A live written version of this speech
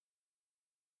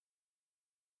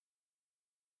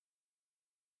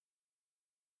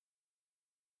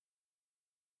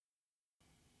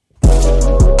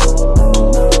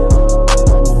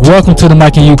welcome to the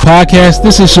Mike and You podcast.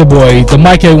 This is your boy, the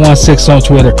Mike 816 on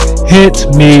Twitter. Hit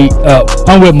me up.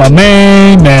 I'm with my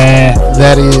main man.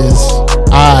 That is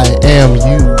I am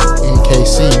you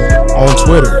NKC on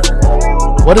Twitter.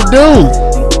 What it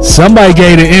do? Somebody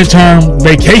gave the intern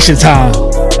vacation time.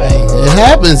 Hey, it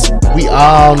happens. We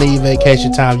all need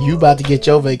vacation time. You about to get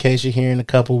your vacation here in a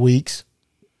couple weeks.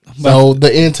 So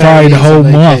the intern probably the whole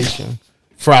month.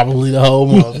 Probably the whole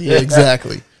month. Yeah,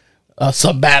 exactly. A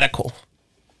sabbatical.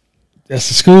 That's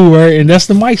the school word, and that's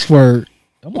the Mike's word.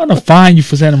 I'm gonna fine you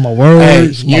for saying my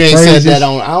words. Hey, you ain't said that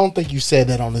on. I don't think you said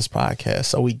that on this podcast,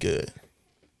 so we good.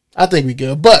 I think we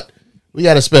good, but we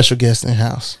got a special guest in the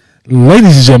house.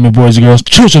 Ladies and gentlemen, boys and girls,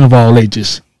 children of all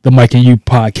ages, the Mike and You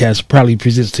podcast proudly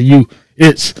presents to you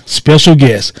its special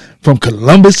guest from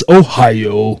Columbus,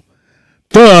 Ohio,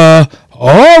 the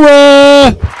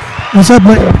Aura. What's up,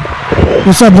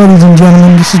 ladies and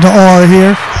gentlemen? This is the Aura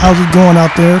here. How's it going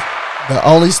out there? The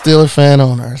only Steeler fan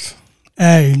on earth.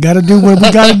 Hey, got to do what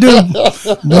we got to do.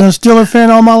 Been a Steeler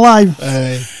fan all my life.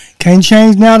 Hey. Can't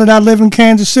change now that I live in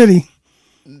Kansas City.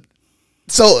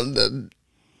 So,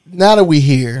 now that we're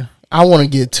here, I want to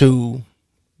get to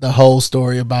the whole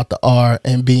story about the R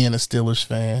and being a Steelers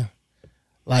fan.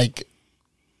 Like,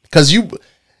 because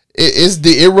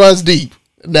it runs deep.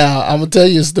 Now, I'm going to tell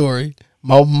you a story.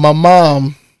 My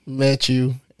mom met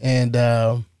you, and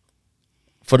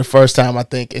for the first time, I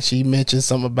think, and she mentioned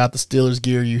something about the Steelers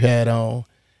gear you had on.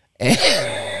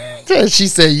 And she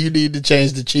said you need to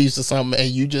change the Chiefs or something, and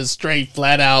you just straight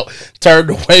flat out turned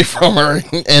away from her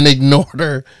and ignored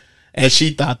her. And she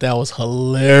thought that was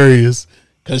hilarious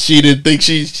because she didn't think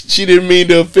she didn't mean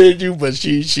to offend you, but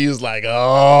she was like,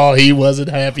 oh, he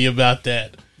wasn't happy about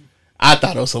that. I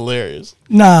thought it was hilarious.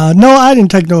 No, I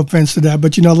didn't take no offense to that.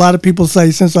 But, a lot of people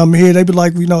say since I'm here, they be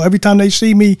like, every time they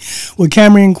see me with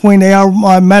Cameron Quinn, they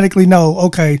automatically know,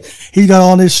 okay, he got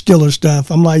all this Steeler stuff.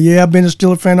 I'm like, yeah, I've been a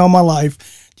Steeler fan all my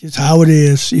life. Just how it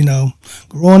is,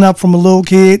 growing up from a little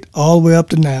kid all the way up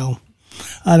to now.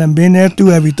 I done been there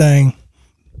through everything.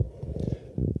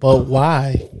 But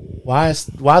why? Why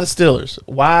the Steelers?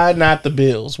 Why not the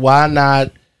Bills? Why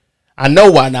not? I know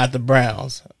why not the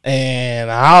Browns.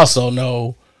 And I also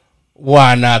know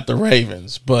why not the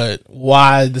Ravens, but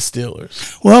why the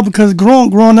Steelers? Well, because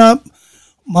growing up,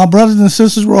 my brothers and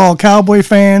sisters were all Cowboy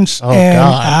fans, and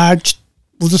I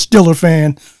was a Steeler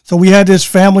fan. So we had this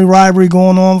family rivalry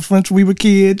going on since we were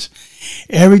kids.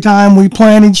 Every time we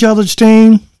playing each other's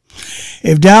team,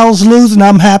 if Dallas losing,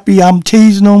 I'm happy. I'm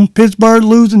teasing them. Pittsburgh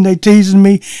losing, they teasing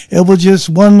me. It was just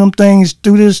one of them things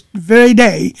through this very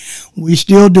day. We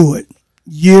still do it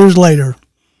years later.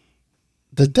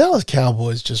 The Dallas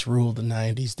Cowboys just ruled the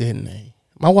 90s, didn't they?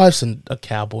 My wife's a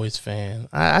Cowboys fan.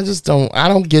 I just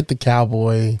don't get the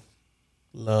Cowboy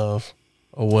love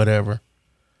or whatever.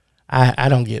 I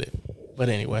don't get it. But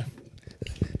anyway.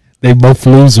 They both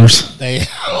losers. They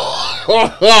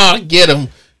get them.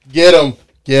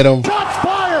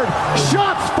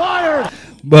 Shots fired.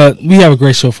 But we have a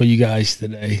great show for you guys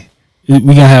today. We're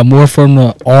going to have more from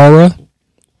the Aura.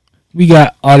 We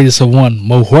got audience of one,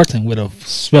 Mo Horton, with a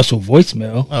special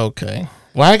voicemail. Okay.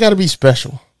 Why I got to be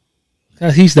special?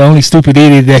 Because he's the only stupid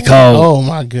idiot that called. Oh,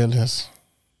 my goodness.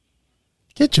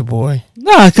 Get your boy.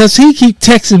 Nah, because he keep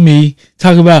texting me,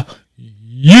 talking about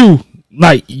you,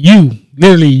 like you,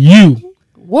 literally you.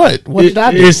 What? What did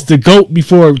I do? It's the GOAT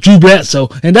before Drew Bledsoe,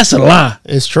 and that's a lie.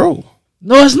 It's true.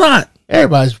 No, it's not.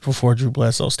 Everybody's before Drew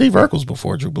Bledsoe. Steve Urkel's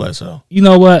before Drew Bledsoe. You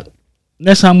know what?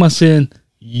 Next time I'm going to send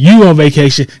you on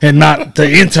vacation and not the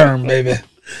intern, baby.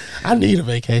 I need a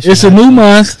vacation. It's a new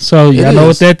month, so y'all know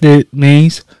what that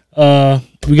means. We're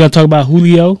going to talk about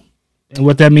Julio and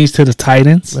what that means to the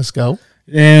Titans. Let's go.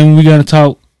 And we're going to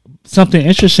talk something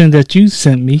interesting that you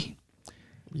sent me.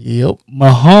 Yep.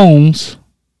 Mahomes,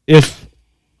 if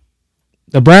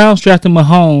the Browns drafted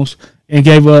Mahomes and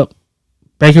gave up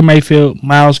Baker Mayfield,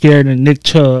 Myles Garrett, and Nick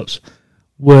Chubb,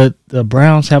 would the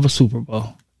Browns have a Super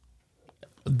Bowl?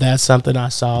 That's something I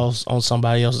saw on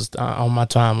somebody else's on my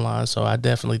timeline, so I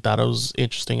definitely thought it was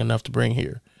interesting enough to bring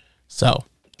here. So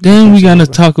then we're going to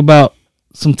talk about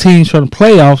some teams from the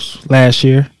playoffs last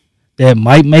year that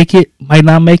might make it, might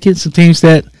not make it. Some teams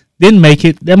that didn't make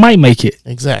it that might make it.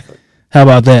 Exactly. How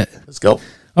about that? Let's go. All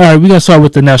right, we're going to start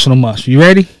with the National Month. You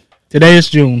ready? Today is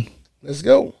June. Let's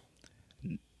go.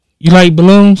 You like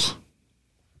balloons?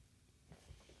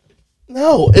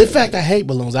 No. In fact, I hate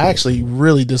balloons. I actually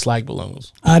really dislike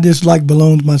balloons. I dislike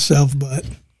balloons myself, but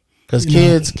because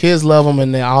kids love them,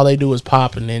 and all they do is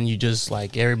pop, and then you just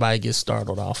like everybody gets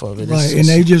startled off of it. Right, and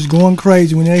they just going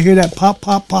crazy when they hear that pop,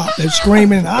 pop, pop. They're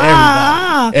screaming.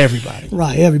 Everybody.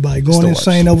 Right, everybody going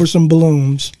insane over some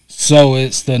balloons. So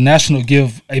it's the National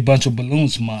Give a Bunch of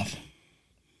Balloons month.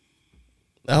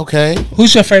 Okay.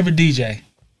 Who's your favorite DJ?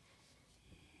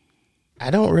 I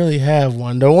don't really have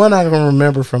one. The one I can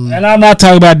remember from And I'm not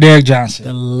talking about Derek Johnson.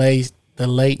 the late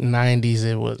 90s,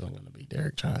 it wasn't going to be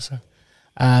Derek Johnson.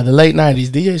 The late 90s,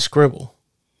 DJ Scribble.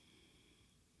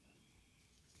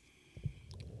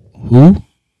 Who?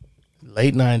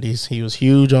 Late 90s. He was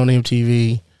huge on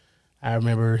MTV. I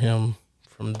remember him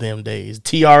from them days.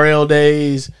 TRL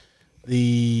days.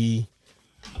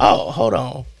 Hold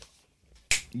on.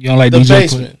 You don't like The DJ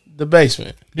Basement. Quick? The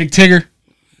Basement. Big Tigger?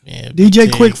 Yeah, DJ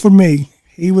Big Quick for me.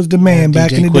 He was the man Yeah, back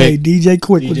DJ in the Quick. day. DJ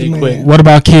Quick was DJ the man. Quick. What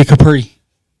about Kid Capri?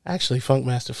 Actually,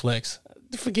 Funkmaster Flex.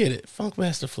 Forget it.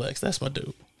 Funkmaster Flex. That's my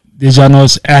dude. Did y'all know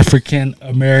it's African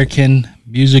American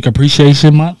Music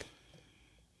Appreciation Month?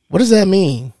 What does that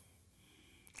mean?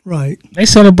 Right. They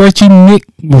celebrate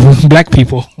black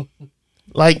people.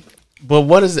 Like, but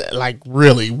what is it? Like,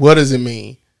 really? What does it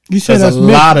mean? You said There's that's a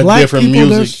lot of black different people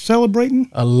they're music. celebrating?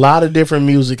 A lot of different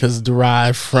music is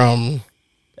derived from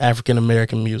African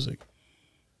American music.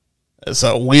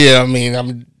 So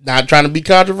I'm not trying to be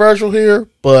controversial here,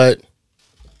 but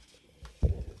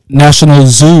National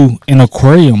Zoo and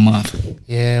Aquarium Month.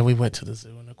 yeah, we went to the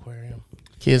zoo and aquarium.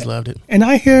 Kids loved it. And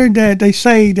I hear that they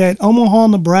say that Omaha,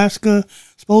 Nebraska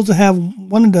supposed to have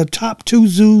one of the top 2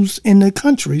 zoos in the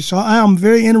country. So I am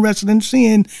very interested in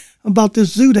seeing about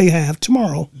this zoo they have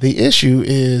tomorrow. The issue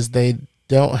is they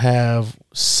don't have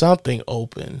something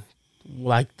open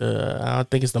like I don't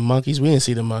think it's the monkeys. We didn't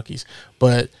see the monkeys,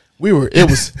 but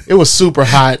it was super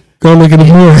hot. Go look in the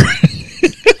mirror.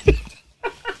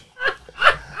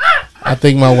 I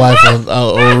think my wife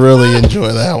will really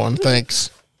enjoy that one. Thanks.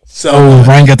 So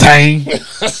orangutan.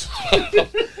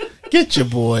 Get your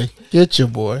boy. Get your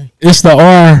boy. It's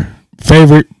our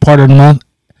favorite part of the month.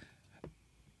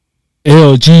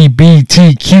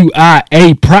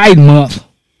 LGBTQIA Pride Month.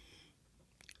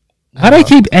 Why they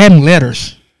keep adding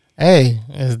letters? Hey,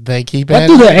 they keep What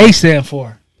adding. do the A stand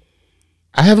for?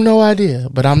 I have no idea,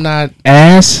 but I'm not.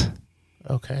 Ass.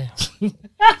 Okay.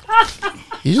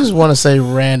 You just want to say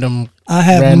random. I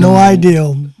have no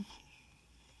idea.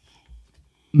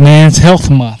 Men's Health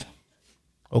Month.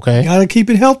 Okay. Got to keep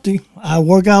it healthy. I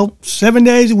work out 7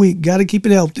 days a week. Got to keep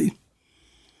it healthy.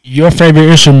 Your favorite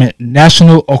instrument?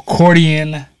 National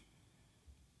Accordion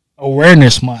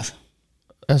Awareness Month.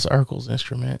 That's Urkel's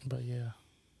instrument, but yeah.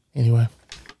 Anyway.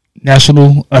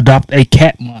 National Adopt a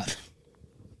Cat Month.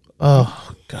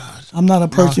 Oh, God. I'm not a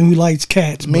person who likes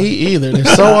cats. Me either. They're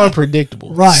so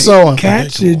unpredictable. Right. So unpredictable.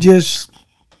 Cats are just,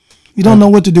 you don't know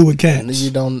what to do with cats.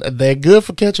 They're good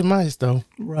for catching mice, though.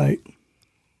 Right.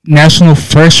 National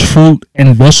Fresh Fruit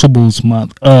and Vegetables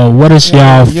Month. What is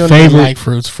y'all You don't favorite? like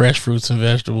fruits, fresh fruits and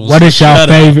vegetables. What is y'all Shut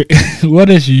up. favorite? What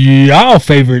is y'all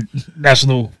favorite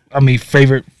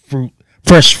favorite fruit?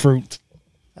 Fresh fruit.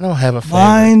 I don't have a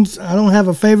favorite. I don't have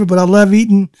a favorite, but I love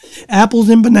eating apples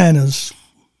and bananas.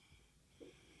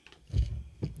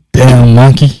 Damn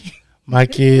monkey. My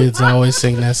kids always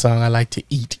sing that song. I like to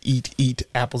eat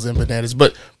apples and bananas.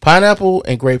 But pineapple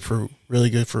and grapefruit, really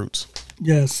good fruits.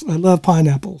 Yes, I love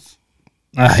pineapples.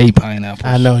 I hate pineapples.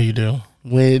 I know you do.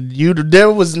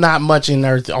 There was not much on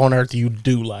earth you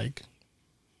do like.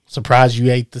 Surprised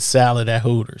you ate the salad at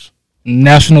Hooters.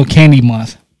 National Candy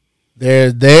Month.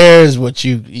 There's what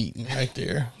you eating right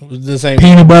there. The same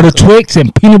Peanut butter Twix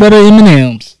and peanut butter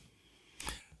M&Ms.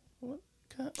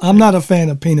 I'm not a fan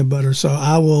of peanut butter, so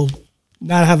I will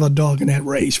not have a dog in that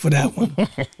race for that one.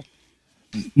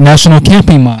 National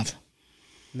Camping Month.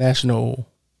 National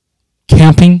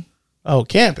Camping. Oh,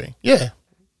 camping. Yeah.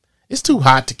 It's too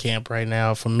hot to camp right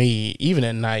now for me. Even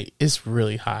at night, it's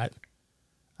really hot.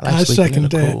 I I sleeping in second the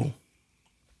that. cool.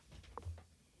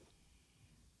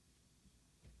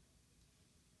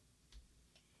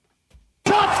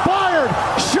 Shots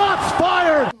fired! Shots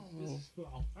fired!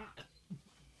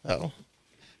 Oh.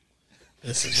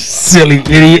 This is Silly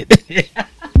idiot.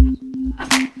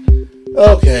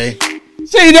 okay.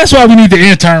 See, that's why we need the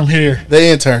intern here. The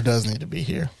intern does need to be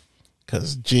here.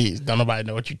 Because, geez, don't nobody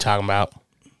know what you're talking about.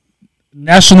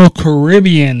 National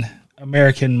Caribbean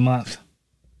American Month.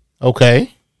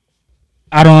 Okay.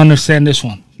 I don't understand this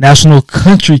one. National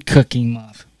Country Cooking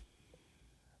Month.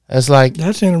 That's like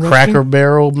That's interesting. Cracker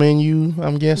Barrel menu,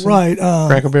 I'm guessing. Right.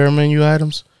 Cracker Barrel menu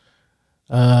items.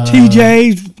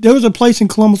 TJ's. There was a place in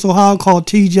Columbus, Ohio called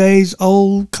TJ's,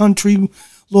 old country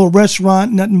little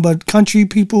restaurant, nothing but country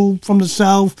people from the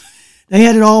South. They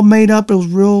had it all made up. It was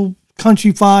real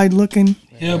countrified looking.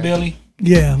 Hillbilly.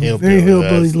 Yeah, very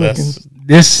hillbilly looking.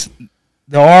 The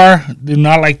R do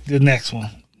not like the next one.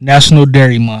 National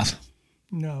Dairy Month.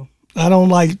 No, I don't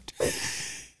like.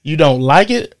 You don't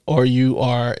like it, or you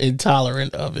are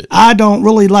intolerant of it? I don't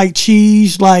really like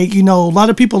cheese. Like, a lot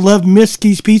of people love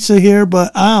Miski's Pizza here,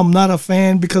 but I'm not a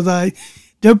fan because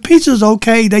their pizza's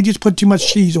okay. They just put too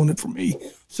much cheese on it for me.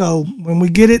 So when we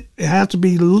get it, it has to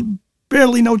be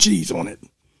barely no cheese on it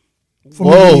for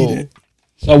me to eat it.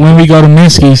 So when we go to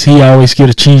Miski's, he always get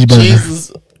a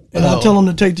cheeseburger. And I tell him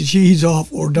to take the cheese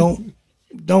off or don't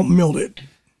melt it.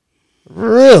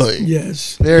 Really?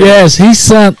 Yes. Yes, he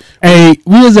sent we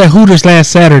was at Hooters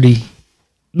last Friday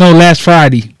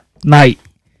night.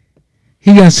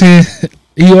 He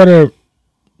ordered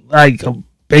like a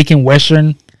bacon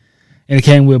western, and it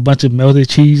came with a bunch of melted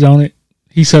cheese on it.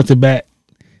 He sent it back.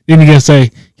 Then he gonna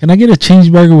say, "Can I get a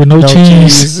cheeseburger with no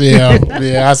cheese?"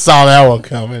 Yeah, I saw that one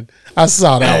coming.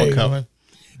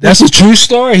 That's a true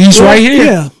story. He's right here.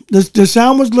 Yeah. The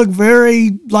sandwich looked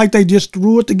very like they just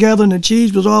threw it together and the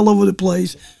cheese was all over the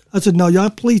place. I said, no, y'all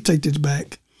please take this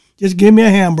back. Just give me a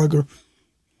hamburger.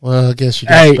 Well, I guess you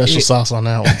got special sauce on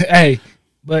that one.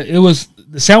 But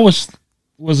the sandwich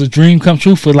was a dream come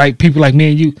true for like people like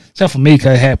me and you, except for me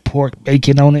because it had pork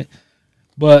bacon on it.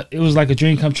 But it was like a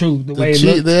dream come true. The way it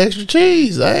looked. The extra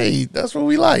cheese. Hey, that's what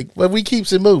we like. But we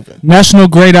keeps it moving. National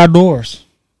Great Outdoors.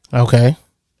 Okay.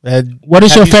 What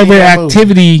is your favorite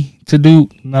activity to do?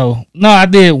 No, I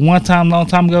did one time, long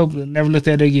time ago, but never looked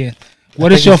at it again.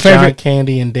 What is your favorite? John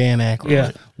Candy and Dan Aykroyd.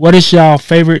 Yeah. What is your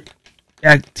favorite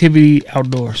activity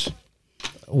outdoors?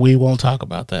 We won't talk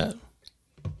about that.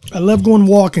 I love going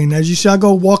walking. As you see, I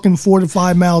go walking 4 to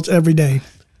 5 miles every day.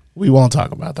 We won't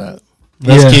talk about that.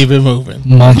 Let's keep it moving.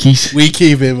 Monkeys. We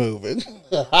keep it moving.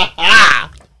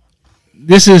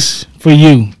 This is for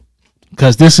you.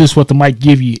 Because this is what the mic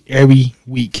give you every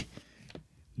week.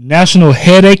 National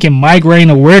Headache and Migraine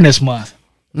Awareness Month.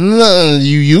 No,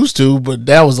 you used to, but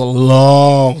that was a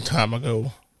long time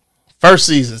ago. First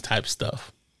season type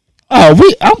stuff. Oh,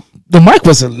 the mic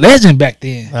was a legend back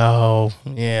then. Oh,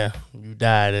 yeah. You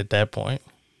died at that point.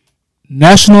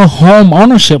 National Home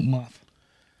Ownership Month.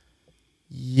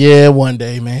 Yeah, one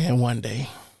day, man. One day.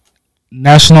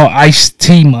 National Iced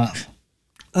Tea Month.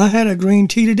 I had a green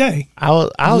tea today. I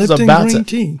was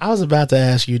about to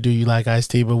ask you, do you like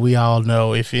iced tea? But we all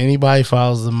know if anybody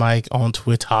follows the mic on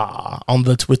Twitter, on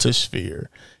the Twitter sphere,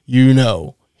 you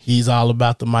know he's all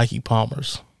about the Mikey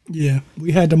Palmers. Yeah,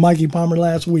 we had the Mikey Palmer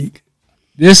last week.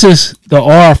 This is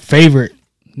our favorite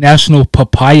National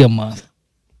Papaya Month.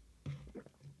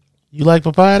 You like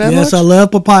papaya that much? Yes, I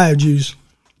love papaya juice.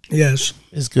 Yes.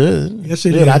 It's good. Yes,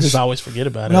 it is. I just always forget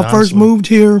about it. When I first moved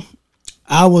here,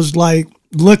 I was like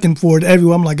looking for it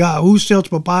everywhere. I'm like, God, who sells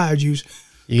papaya juice?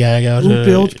 You gotta go who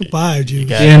sells papaya juice?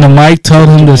 And the mic told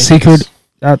him the secret.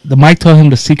 The mic told him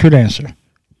the secret answer: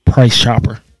 Price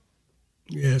Chopper.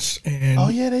 Yes, and oh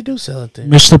yeah, they do sell it there,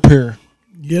 Mr. Pear.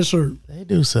 Yes, sir. They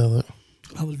do sell it.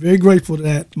 I was very grateful to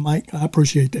that, Mike. I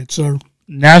appreciate that, sir.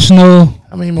 National.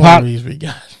 How many more of these we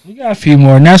got? We got a few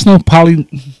more. National I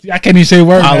can't even say a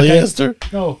word. Polyester.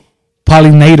 No.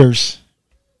 Pollinators.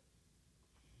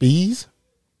 Bees.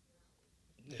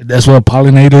 That's what a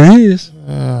pollinator is.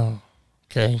 Oh,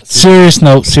 okay. Serious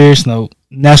note.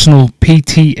 National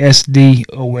PTSD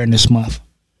Awareness Month.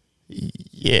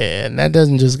 Yeah, and that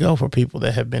doesn't just go for people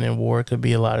that have been in war. It could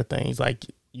be a lot of things. Like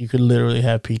you could literally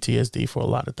have PTSD for a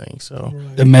lot of things. So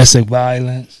domestic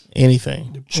violence,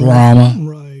 anything, trauma.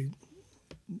 Right.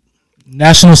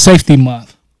 National Safety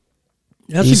Month.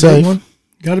 That's a good one.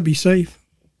 Got to be safe.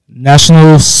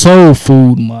 National Soul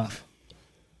Food Month.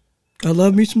 I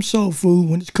love me some soul food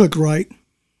when it's cooked right.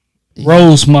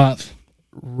 Rose Month.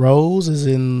 Rose is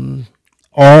in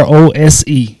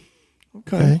ROSE.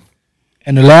 Okay.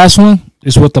 And the last one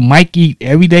is what the mic eat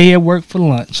every day at work for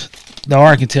lunch. The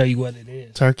R can tell you what it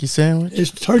is. Turkey sandwich? It's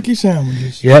turkey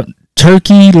sandwiches. Yep.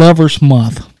 Turkey Lovers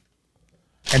Month.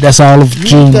 And that's all of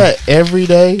June. You eat that every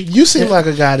day? You seem like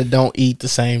a guy that don't eat the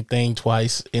same thing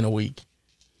twice in a week.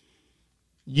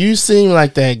 You seem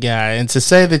like that guy. And to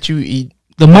say that you eat...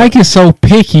 The mic is so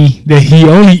picky that he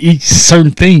only eats certain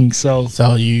things. So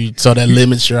that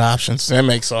limits your options. That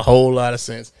makes a whole lot of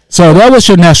sense. So that was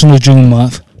your National June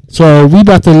Month. So we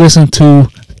about to listen to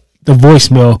the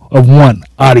voicemail of one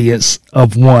audience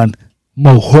of one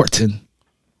Mo Horton.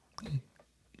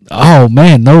 Oh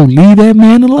man, no, leave that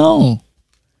man alone.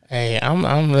 Hey, I'm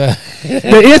the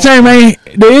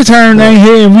intern ain't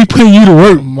here, and we putting you to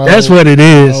work. Mo, that's what it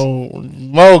is.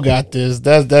 Mo got this.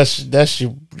 That's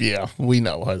your. Yeah, we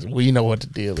know what the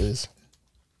deal is.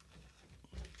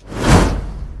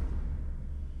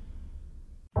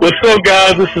 What's up,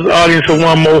 guys? This is audience of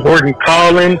one Mo Horton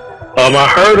calling. I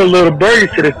heard a little birdie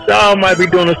said that y'all might be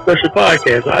doing a special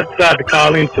podcast. So I decided to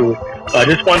call into it. I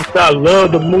just want to say I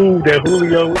love the move that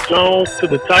Julio Jones to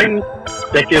the Titans. I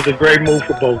think it's a great move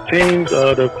for both teams.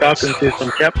 The Falcons get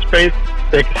some cap space.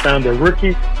 They can sign their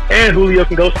rookie, and Julio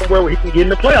can go somewhere where he can get in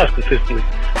the playoffs consistently.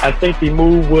 I think the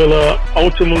move will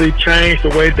ultimately change the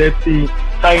way that the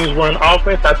Titans run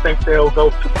offense. I think they'll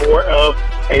go to more of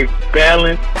a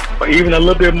balance or even a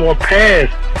little bit more pass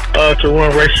to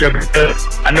run ratio,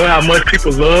 because I know how much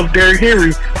people love Derrick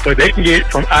Henry, but they can get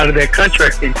from out of that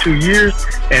contract in 2 years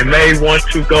and may want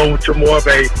to go to more of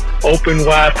a open,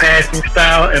 wide passing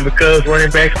style. And because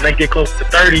running backs, when they get close to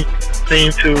 30,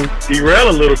 seem to derail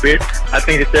a little bit, I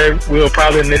think that they will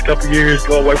probably in the next couple of years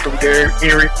go away from Derrick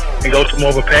Henry and go to more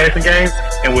of a passing game.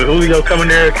 And with Julio coming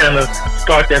there to kind of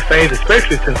start that phase,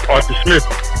 especially since Arthur Smith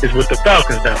is with the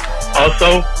Falcons now.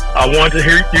 Also, I wanted to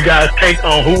hear you guys' take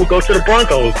on who would go to the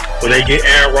Broncos. Will they get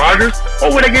Aaron Rodgers, or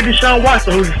will they get Deshaun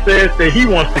Watson, who says that he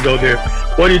wants to go there?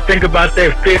 What do you think about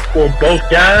that fit for both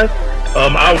guys?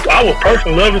 I would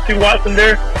personally love to see Watson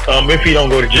there if he don't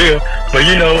go to jail. But,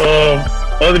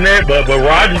 other than that, but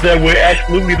Rodgers, that would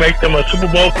absolutely make them a Super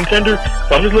Bowl contender.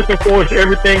 So I'm just looking forward to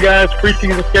everything, guys.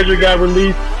 Preseason schedule got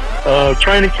released.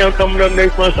 Training camp coming up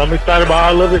next month. So I'm excited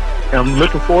about all of it. And I'm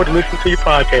looking forward to listening to your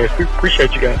podcast. We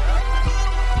appreciate you guys.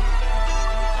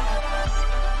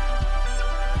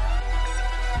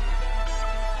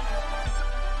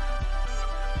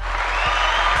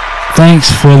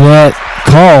 Thanks for that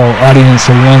call, audience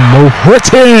of one Mo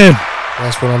Horton.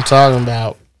 That's what I'm talking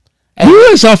about.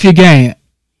 You is off your game.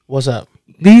 What's up?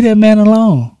 Leave that man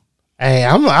alone. Hey,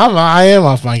 I am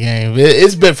off my game.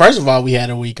 It's been, first of all, we had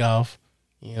a week off.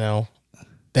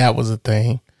 That was a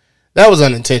thing. That was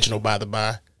unintentional, by the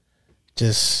by.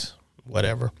 Just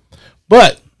whatever.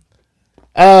 But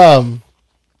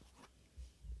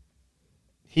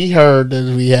he heard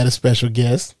that we had a special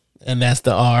guest, and that's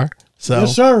the R. So,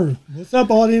 yes, sir. What's up,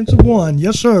 audience of one?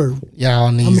 Yes, sir.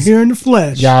 I'm here in the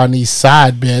flesh. Y'all need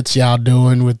side bets y'all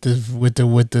doing with the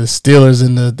Steelers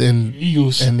and the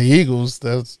Eagles and the Eagles.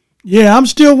 Yeah, I'm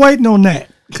still waiting on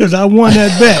that because I won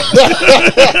that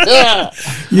bet.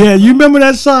 Yeah, you remember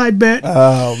that side bet?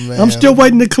 Oh man, I'm still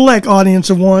waiting to collect, audience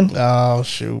of one. Oh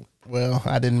shoot. Well,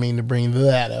 I didn't mean to bring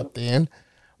that up then,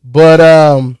 but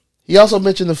he also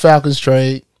mentioned the Falcons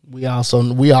trade. We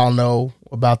all know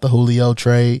about the Julio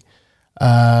trade.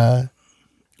 I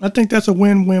think that's a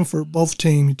win-win for both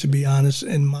teams, to be honest,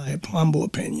 in my humble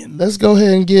opinion. Let's go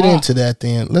ahead and get into that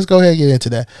then.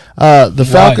 The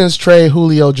Falcons trade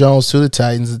Julio Jones to the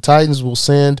Titans. The Titans will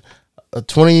send a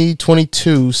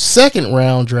 2022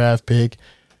 second-round draft pick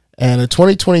and a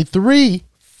 2023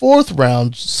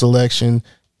 fourth-round selection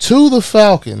to the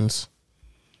Falcons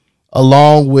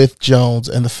along with Jones.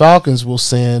 And the Falcons will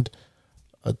send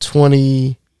a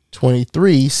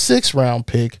 2023 sixth-round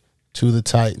pick to the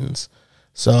Titans.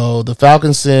 So the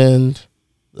Falcons send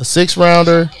a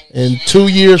sixth-rounder in 2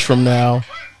 years from now,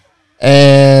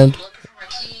 and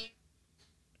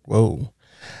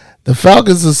the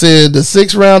Falcons will send the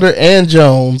sixth-rounder and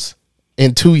Jones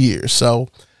in 2 years. So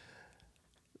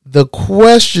the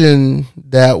question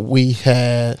that we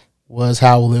had was,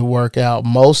 how will it work out?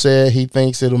 Mo said he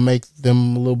thinks it'll make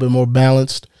them a little bit more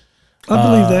balanced. I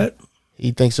believe that.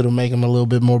 He thinks it'll make him a little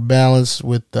bit more balanced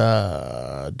with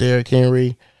Derrick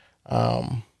Henry.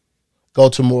 Go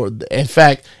to more. In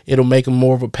fact, it'll make him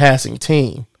more of a passing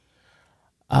team.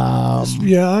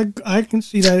 Yeah, I can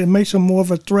see that. It makes them more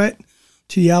of a threat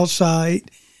to the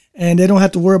outside, and they don't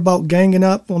have to worry about ganging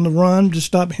up on the run to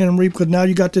stop Henry, because now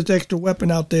you got this extra weapon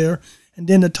out there, and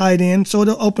then the tight end. So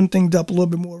it'll open things up a little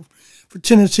bit more for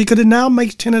Tennessee, because it now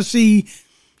makes Tennessee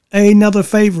another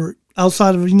favorite.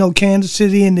 Outside of, Kansas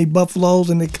City and the Buffaloes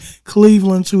and the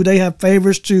Clevelands, who they have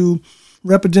favorites to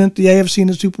represent the AFC in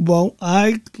the Super Bowl,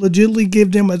 I legitimately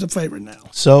give them as a favorite now.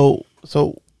 So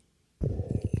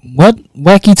what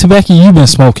wacky tobacco you been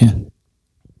smoking?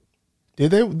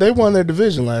 Did they won their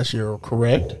division last year,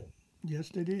 correct? Yes,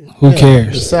 they did. Who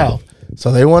cares? The South.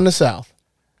 So they won the South.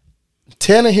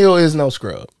 Tannehill is no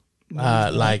scrub.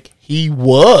 Like he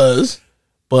was,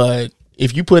 but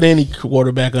if you put any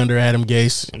quarterback under Adam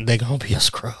Gase, they're going to be a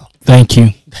scrub. Thank you.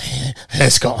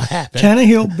 That's going to happen.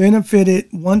 Tannehill benefited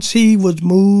once he was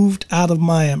moved out of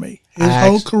Miami. His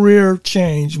whole career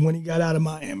changed when he got out of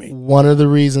Miami. One of the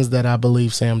reasons that I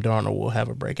believe Sam Darnold will have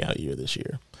a breakout year this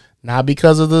year. Not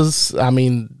because of this. I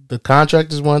mean, the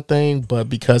contract is one thing, but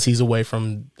because he's away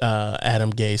from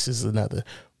Adam Gase is another.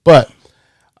 But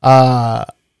I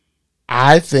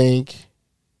think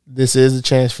this is a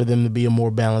chance for them to be a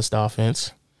more balanced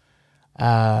offense.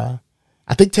 I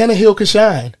think Tannehill could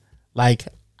shine. Like,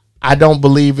 I don't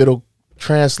believe it'll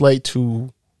translate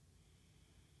to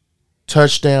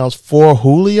touchdowns for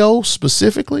Julio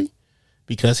specifically,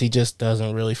 because he just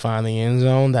doesn't really find the end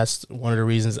zone. That's one of the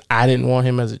reasons I didn't want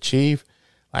him as a Chief.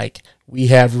 Like, we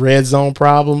have red zone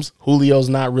problems. Julio's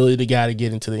not really the guy to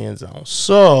get into the end zone.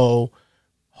 So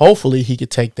hopefully he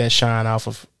could take that shine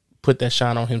put that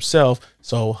shine on himself.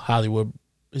 So Hollywood,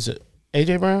 is it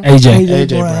AJ Brown? AJ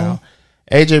Brown.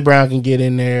 AJ Brown can get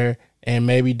in there, and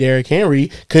maybe Derrick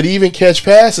Henry could even catch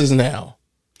passes now.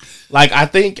 Like, I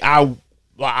think I'm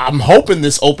hoping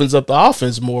this opens up the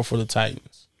offense more for the Titans.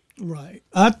 Right.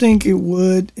 I think it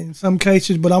would in some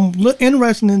cases, but I'm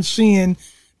interested in seeing,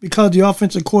 because the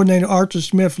offensive coordinator, Arthur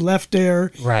Smith, left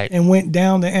there and went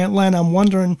down to Atlanta. I'm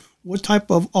wondering what type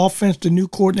of offense the new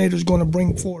coordinator is going to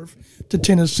bring forth to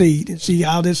Tennessee and see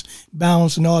how this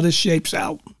balance and all this shapes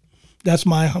out. That's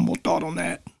my humble thought on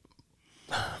that.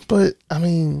 But, I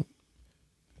mean,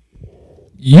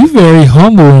 you very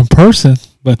humble in person,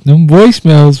 but them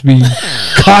voicemails be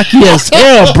cocky as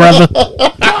hell, brother.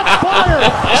 Shots fired!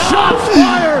 Shots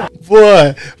fired!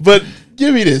 Boy, but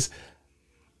give me this.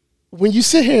 When you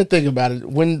sit here and think about it,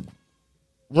 when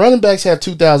running backs have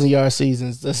 2,000-yard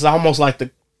seasons, that's almost like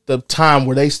the time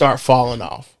where they start falling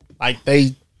off. Like,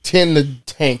 they tend to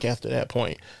tank after that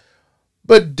point.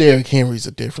 But Derrick Henry's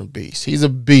a different beast. He's a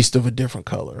beast of a different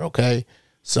color, okay?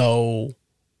 So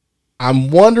I'm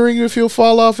wondering if he'll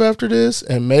fall off after this,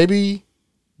 and maybe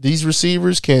these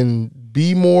receivers can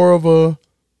be more of a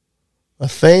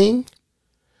thing.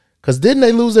 Because didn't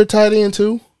they lose their tight end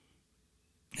too?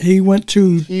 He went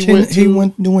to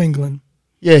New England.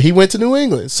 Yeah, he went to New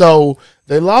England. So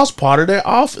they lost part of their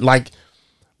offense. Like,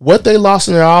 what they lost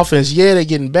in their offense, yeah, they're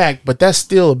getting back, but that's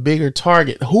still a bigger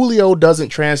target. Julio doesn't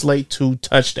translate to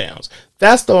touchdowns.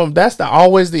 That's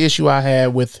always the issue I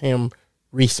had with him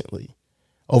recently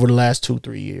over the last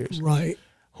 2-3 years. Right.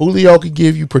 Julio could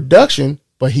give you production,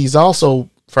 but he's also,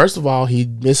 first of all, he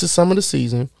misses some of the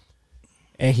season,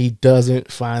 and he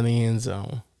doesn't find the end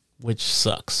zone, which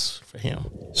sucks for him.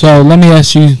 So let me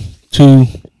ask you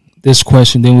this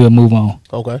question, then we'll move on.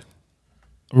 Okay.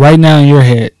 Right now in your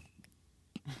head,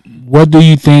 what do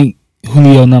you think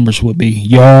Julio numbers would be?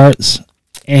 Yards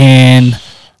and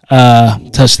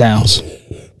touchdowns.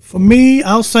 For me,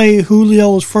 I'll say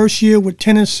Julio's first year with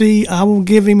Tennessee, I will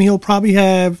give him, he'll probably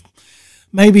have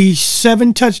maybe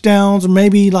 7 touchdowns or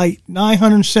maybe like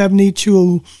 970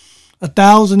 to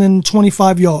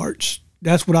 1,025 yards.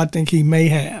 That's what I think he may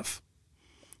have.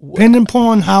 Depending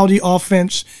upon how the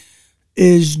offense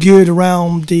is geared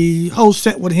around the whole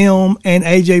set with him and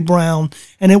A.J. Brown,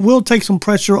 and it will take some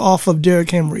pressure off of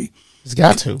Derrick Henry. It's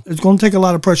got to. It's going to take a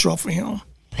lot of pressure off of him.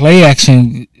 Play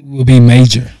action will be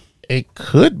major. It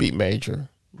could be major,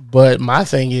 but my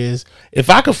thing is, if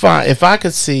I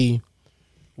could see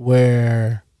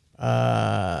where,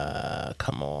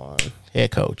 come on,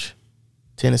 head coach,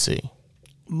 Tennessee,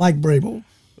 Mike Vrabel,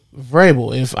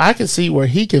 if I could see where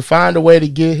he can find a way to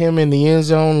get him in the end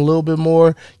zone a little bit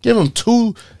more, give him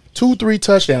 3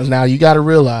 touchdowns. Now you got to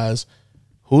realize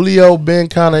Julio been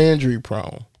kind of injury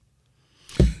prone.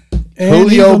 And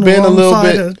Julio been a little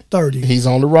bit 30. He's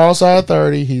on the wrong side of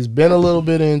 30. He's been a little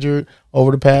bit injured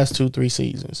over the past 2-3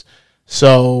 seasons.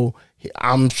 So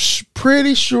I'm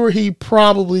pretty sure he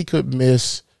probably could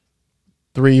miss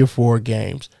 3 or 4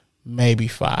 games, maybe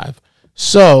 5.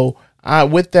 So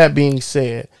with that being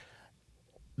said,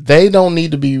 they don't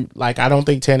need to be like, I don't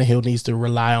think Tannehill needs to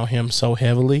rely on him so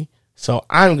heavily. So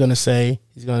I'm going to say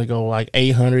he's going to go like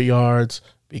 800 yards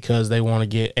because they want to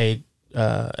get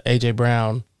A.J.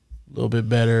 Brown a little bit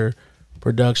better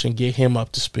production, get him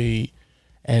up to speed,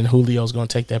 and Julio's going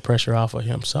to take that pressure off of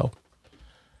him. So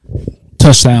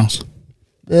touchdowns.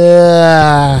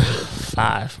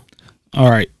 5. All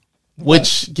right.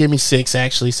 Which give me 6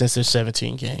 actually, since there's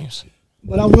 17 games.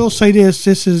 But I will say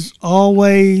this is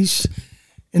always,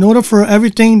 in order for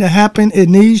everything to happen, it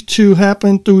needs to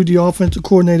happen through the offensive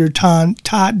coordinator,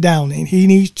 Todd Downing. He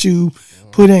needs to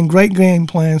put in great game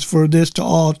plans for this to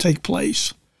all take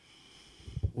place.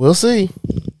 We'll see.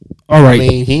 All right. I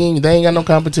mean, they ain't got no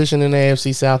competition in the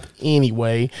AFC South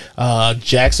anyway.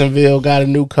 Jacksonville got a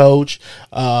new coach.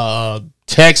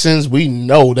 Texans, we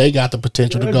know they got the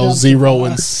potential to go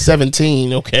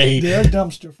 0-17. Okay, they're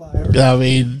dumpster fire. I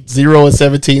mean,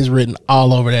 0-17 is written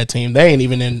all over that team. They ain't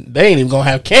even gonna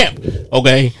have camp.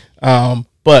 Okay,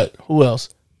 but who else?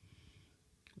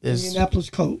 Indianapolis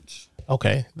Colts.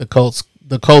 Okay, the Colts.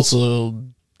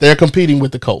 They're competing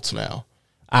with the Colts now.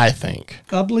 I think.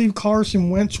 I believe Carson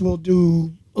Wentz will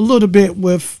do a little bit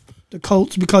with the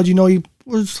Colts because, he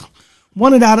was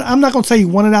wanted out. I'm not going to say he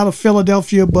wanted out of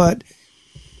Philadelphia, but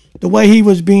the way he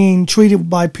was being treated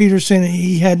by Peterson,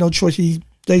 he had no choice.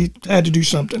 They had to do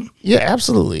something. Yeah,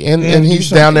 absolutely. And he's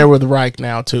down there with Reich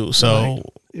now, too. So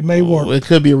It may work. It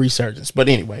could be a resurgence. But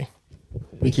anyway,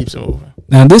 we keep it moving.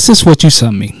 Now, this is what you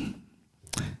sent me.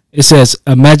 It says,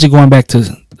 imagine going back to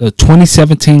the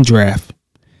 2017 draft.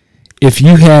 If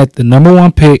you had the number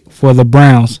 1 pick for the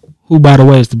Browns, who, by the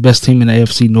way, is the best team in the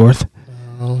AFC North,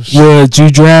 would you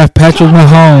draft Patrick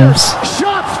Mahomes?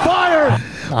 Shots fired.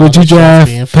 Would you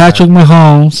draft Patrick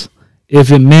Mahomes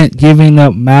if it meant giving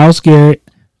up Myles Garrett,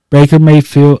 Baker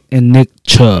Mayfield, and Nick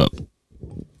Chubb?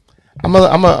 I'm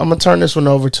gonna turn this one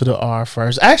over to the R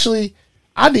first. Actually,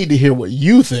 I need to hear what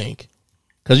you think,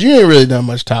 because you ain't really done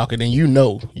much talking, and you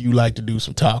know you like to do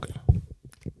some talking.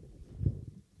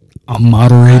 I'm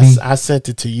moderating. I sent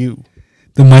it to you.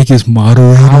 The mic is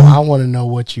moderating. I want to know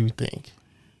what you think.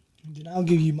 Then I'll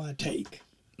give you my take.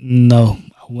 No,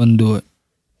 I wouldn't do it.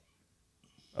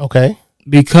 Okay.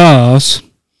 Because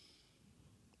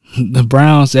the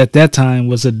Browns at that time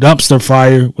was a dumpster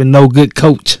fire with no good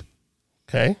coach.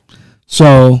 Okay.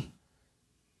 So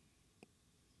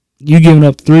you giving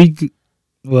up 2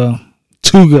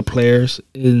 good players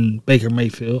in Baker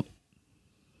Mayfield.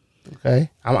 Okay.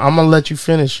 I'm gonna let you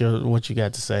finish what you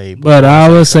got to say. But I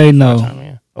would say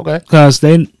no. Okay. Because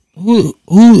they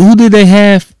who did they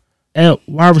have at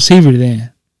wide receiver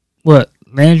then? What,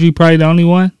 Landry probably the only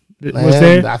one that was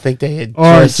there? I think they had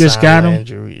just got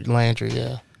him. Landry,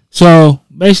 yeah. So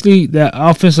basically, that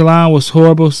offensive line was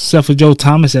horrible, except for Joe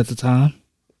Thomas at the time.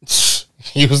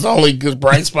 He was the only good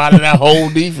bright spot in that whole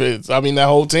defense. I mean, that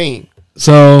whole team.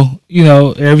 So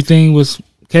everything was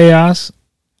chaos.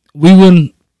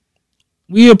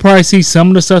 We'll probably see some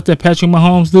of the stuff that Patrick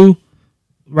Mahomes do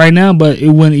right now, but it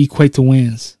wouldn't equate to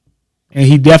wins, and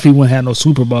he definitely wouldn't have no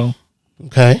Super Bowl.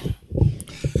 Okay.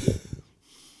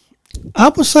 I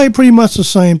would say pretty much the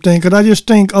same thing, because I just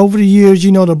think over the years,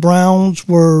 the Browns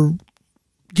were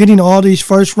getting all these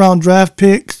first-round draft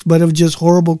picks, but it was just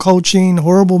horrible coaching,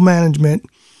 horrible management.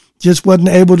 Just wasn't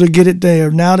able to get it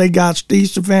there. Now they got Steve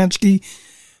Stefanski.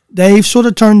 They've sort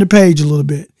of turned the page a little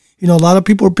bit. A lot of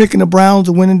people are picking the Browns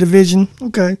to win the division.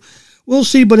 Okay, we'll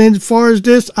see. But as far as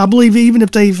this, I believe even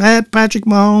if they've had Patrick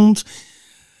Mahomes,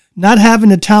 not having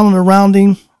the talent around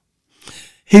him,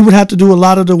 he would have to do a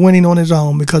lot of the winning on his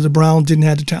own because the Browns didn't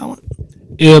have the talent.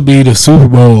 It'll be the Super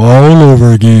Bowl all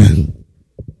over again.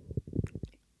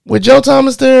 With Joe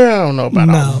Thomas there, I don't know about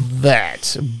all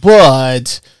that.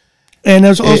 But... And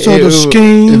there's also the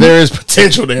scheme. There is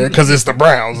potential there because it's the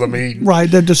Browns. I mean...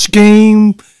 Right, that the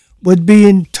scheme would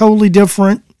be totally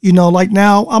different. Like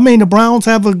now, the Browns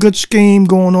have a good scheme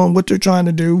going on, what they're trying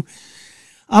to do.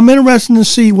 I'm interested to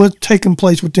see what's taking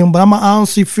place with them, but I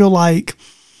honestly feel like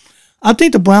I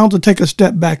think the Browns will take a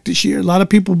step back this year. A lot of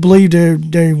people believe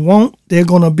they won't. They're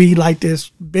going to be like this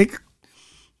big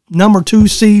number 2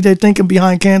 seed, they're thinking,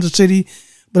 behind Kansas City.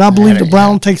 But I believe the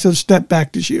Browns takes a step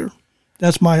back this year.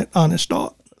 That's my honest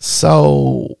thought.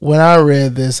 So when I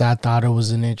read this, I thought it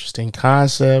was an interesting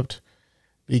concept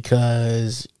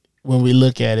because when we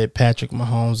look at it, Patrick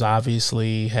Mahomes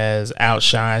obviously has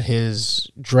outshined his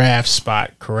draft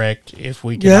spot, correct? If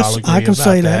we can all agree I can about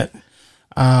say that.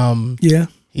 Yeah.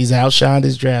 He's outshined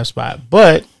his draft spot.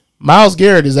 But Myles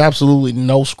Garrett is absolutely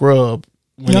no scrub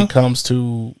when it comes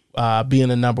to being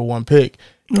the number 1 pick.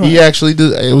 Right.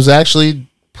 It was actually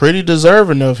pretty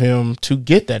deserving of him to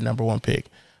get that number 1 pick.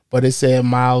 But it said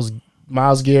Myles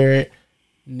Garrett,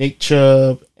 Nick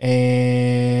Chubb,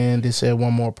 and it said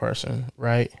one more person,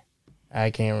 right? I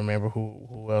can't remember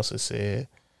who else it said.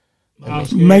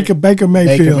 Baker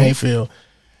Mayfield.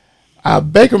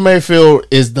 Baker Mayfield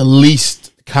is the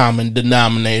least common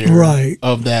denominator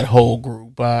of that whole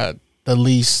group, the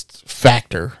least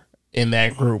factor in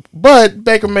that group. But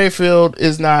Baker Mayfield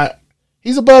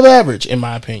he's above average, in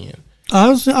my opinion.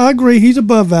 I agree. He's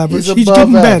above average. He's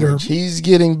getting better. He's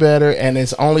getting better, and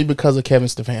it's only because of Kevin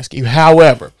Stefanski.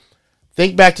 However,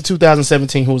 think back to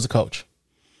 2017, who was the coach?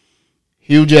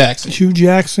 Hugh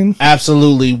Jackson.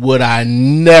 Absolutely would I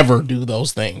never do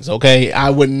those things, okay? I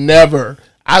would never.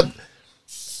 I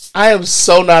am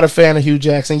so not a fan of Hugh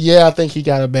Jackson. Yeah, I think he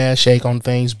got a bad shake on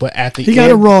things, but at the end... He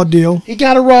got a raw deal. He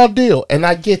got a raw deal, and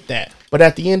I get that. But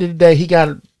at the end of the day,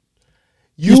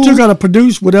 You still got to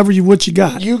produce what you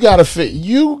got. You got to fit.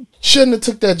 You shouldn't have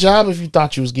took that job if you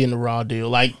thought you was getting a raw deal.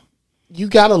 Like, you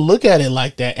got to look at it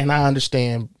like that. And I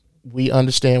understand. We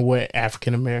understand what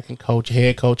African American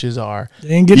head coaches are.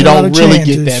 You don't really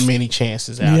get that many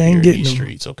chances out here in these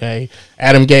streets. Okay,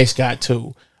 Adam Gase got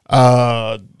 2.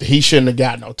 He shouldn't have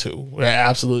got no 2.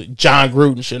 Absolutely, John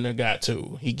Gruden shouldn't have got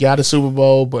 2. He got a Super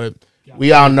Bowl, but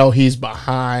we all know he's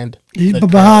behind. He's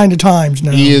behind the times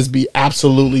now. He is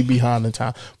absolutely behind the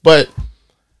time. But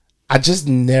I just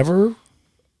never.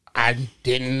 I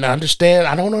didn't understand.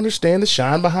 I don't understand the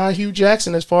shine behind Hugh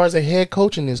Jackson as far as a head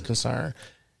coaching is concerned.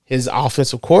 His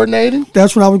offensive coordinator.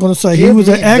 That's what I was going to say. He was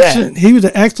an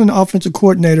excellent offensive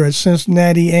coordinator at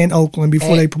Cincinnati and Oakland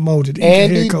before they promoted him.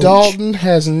 Andy Dalton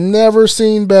has never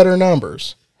seen better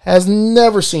numbers. Has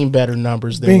never seen better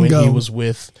numbers than when he was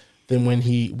with when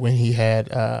he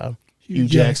had Hugh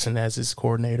Jackson as his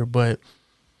coordinator. But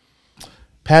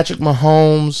Patrick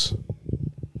Mahomes,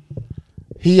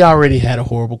 he already had a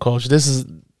horrible coach.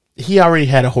 He already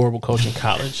had a horrible coach in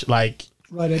college.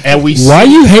 And why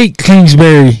you hate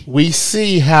Kingsbury? We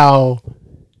see how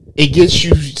it gets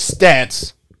you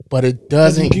stats, but it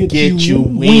doesn't get you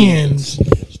wins.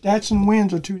 Stats and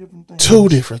wins are two different things. Two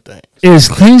different things. Is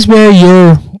Kingsbury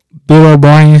your Bill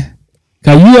O'Brien?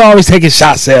 Because you always taking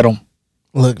shots at him.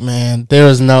 Look, man,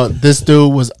 this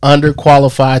dude was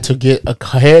underqualified to get a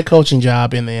head coaching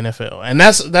job in the NFL. And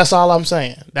that's all I'm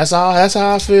saying. That's how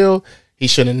I feel. He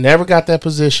should have never got that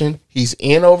position. He's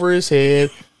in over his head.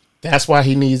 That's why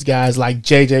he needs guys like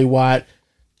J.J. Watt,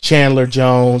 Chandler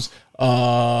Jones,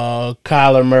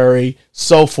 Kyler Murray,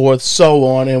 so forth, so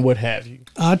on, and what have you.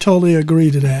 I totally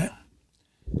agree to that.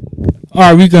 All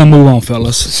right, we're going to move on,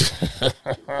 fellas.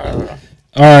 All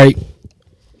right.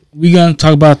 We're going to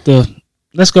talk about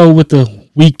let's go with the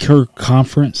weaker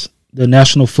conference, the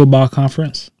National Football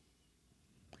Conference.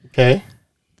 Okay.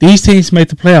 These teams made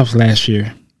the playoffs last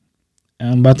year.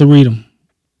 I'm about to read them.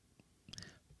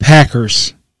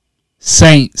 Packers,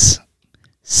 Saints,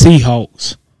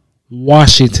 Seahawks,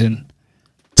 Washington,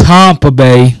 Tampa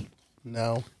Bay,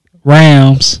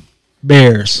 Rams,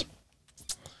 Bears.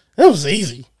 That was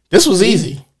easy. This was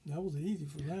easy. That was easy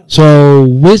for that. So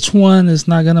which one is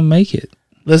not going to make it?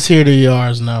 Let's hear the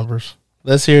yards numbers.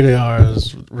 Let's hear the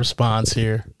yards response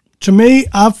here. To me,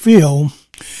 I feel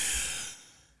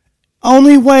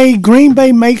only way Green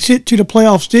Bay makes it to the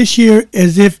playoffs this year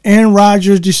is if Aaron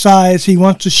Rodgers decides he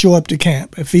wants to show up to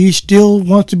camp. If he still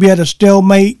wants to be at a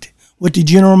stalemate with the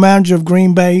general manager of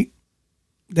Green Bay,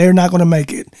 they're not going to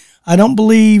make it. I don't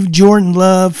believe Jordan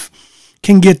Love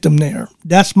can get them there.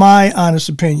 That's my honest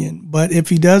opinion. But if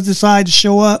he does decide to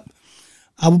show up,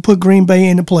 I will put Green Bay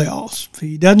in the playoffs. If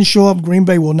he doesn't show up, Green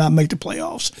Bay will not make the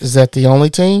playoffs. Is that the only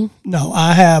team? No,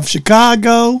 I have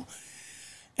Chicago,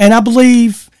 and I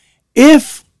believe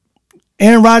if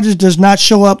Aaron Rodgers does not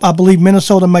show up, I believe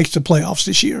Minnesota makes the playoffs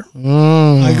this year.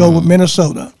 I go with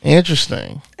Minnesota.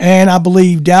 Interesting. And I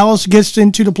believe Dallas gets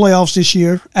into the playoffs this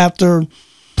year after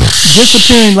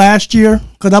disappearing last year,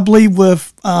 because I believe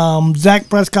with Dak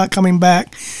Prescott coming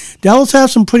back, Dallas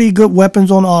has some pretty good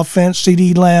weapons on offense.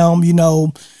 CeeDee Lamb,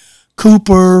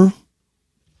 Cooper.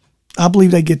 I believe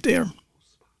they get there.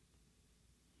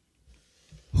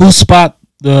 Whose spot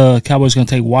the Cowboys going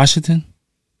to take? Washington?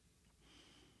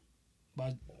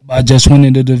 By just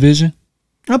winning the division?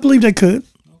 I believe they could.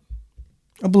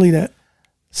 I believe that.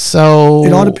 So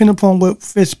it all depends upon what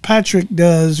Fitzpatrick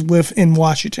does in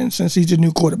Washington, since he's the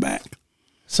new quarterback.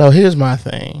 So here's my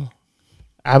thing.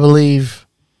 I believe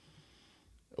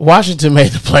Washington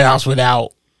made the playoffs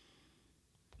without,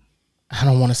 I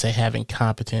don't want to say having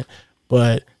competent,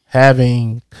 but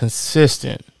having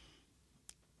consistent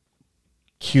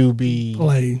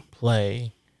QB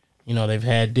play. They've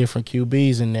had different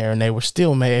QBs in there, and they were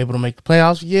still able to make the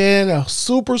playoffs. Yeah, in a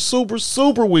super, super,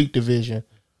 super weak division.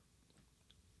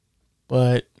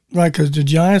 But right, because the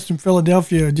Giants in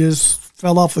Philadelphia just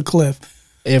fell off a cliff.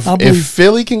 If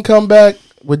Philly can come back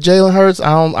with Jalen Hurts,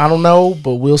 I don't know,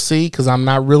 but we'll see. Because I'm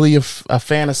not really a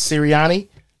fan of Sirianni.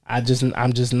 I'm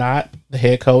just not the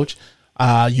head coach.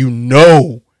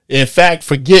 In fact,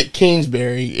 forget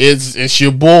Kingsbury. It's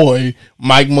your boy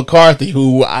Mike McCarthy,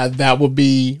 who that would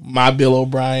be my Bill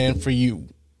O'Brien for you.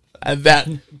 That's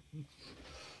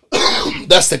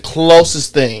the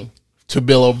closest thing to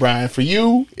Bill O'Brien. For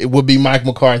you, it would be Mike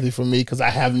McCarthy for me, because I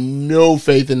have no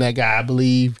faith in that guy. I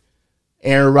believe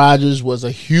Aaron Rodgers was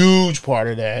a huge part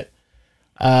of that.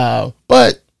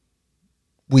 But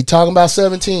we talking about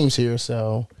 7 teams here,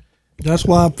 so that's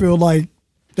why I feel like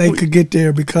they could get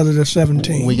there because of the 7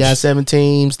 teams. We got 7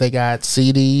 teams. They got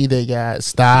CD. They got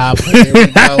Stop.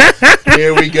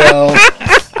 Here we go.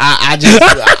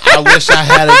 I wish I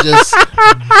had to just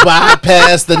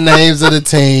bypass the names of the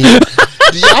team.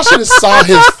 Y'all should have saw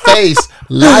his face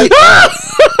light up.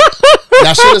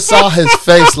 Y'all should have saw his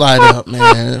face light up,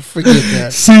 man. Forget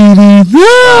that. CD.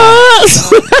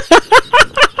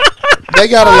 They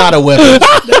got a lot of weapons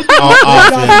on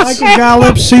offense. Michael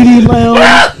Gallup, CeeDee Lamb.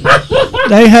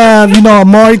 They have,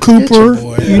 Amari Cooper.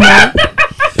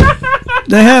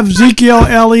 They have Ezekiel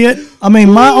Elliott. I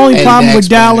mean, my only problem with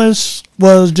Dallas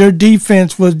was their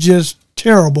defense was just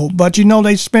terrible. But,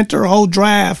 they spent their whole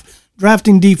draft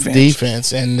drafting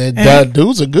defense. And the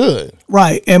dudes are good.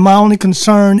 Right. And my only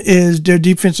concern is their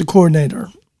defensive coordinator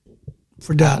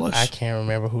for Dallas. I can't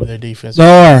remember who their defense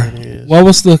is. What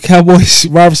was the Cowboys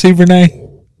wide receiver name?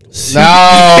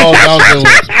 No, don't do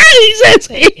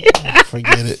it.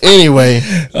 Forget it. Anyway.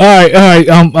 All right.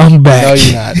 I'm back.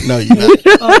 No, you're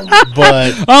not.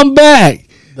 But I'm back.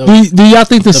 Do y'all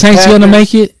think the Saints going to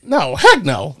make it? No, heck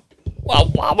no.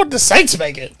 Why would the Saints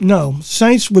make it? No.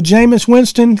 Saints with Jameis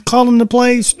Winston calling the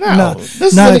plays? No. This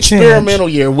is an experimental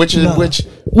year, which.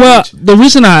 Well, the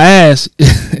reason I ask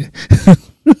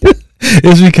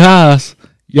is because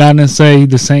y'all didn't say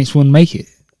the Saints wouldn't make it.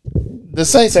 The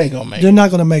Saints ain't going to make it. They're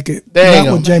not going to make it.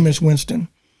 Not with Jameis Winston.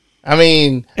 I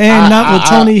mean. And not with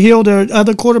Tony Hill, their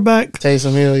other quarterback.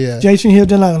 Taysom Hill, yeah. Jason Hill,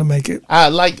 they're not going to make it.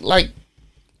 As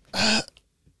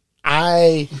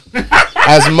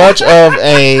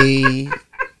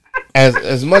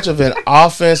much of an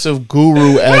offensive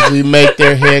guru as we make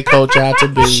their head coach out to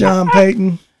be, Sean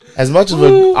Payton. As much of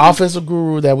an offensive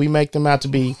guru that we make them out to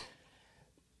be,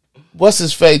 what's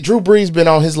his face? Drew Brees been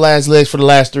on his last legs for the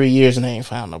last 3 years and they ain't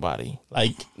found nobody.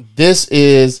 Like, this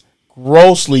is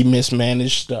grossly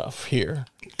mismanaged stuff here.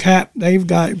 They've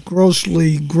got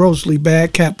grossly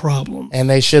bad cap problems. And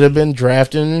they should have been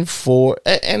drafting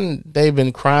and they've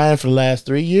been crying for the last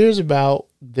 3 years about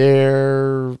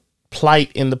their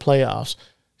plight in the playoffs.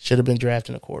 Should have been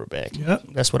drafting a quarterback. Yep.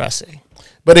 That's what I say.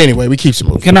 But anyway, we keep some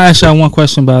moving. Can I ask y'all one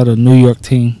question about a New York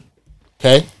team?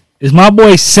 Okay. Is my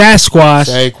boy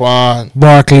Saquon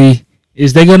Barkley,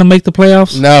 is they going to make the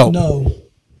playoffs? No.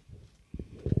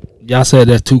 Y'all said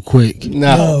that too quick.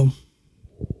 No.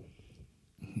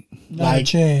 Not a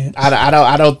chance.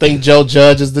 I don't think Joe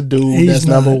Judge is the dude. That's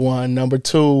not. number one. Number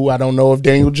two, I don't know if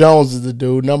Daniel Jones is the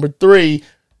dude. Number three,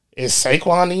 is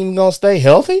Saquon even going to stay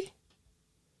healthy?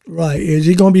 Right. Is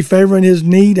he going to be favoring his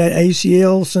knee, that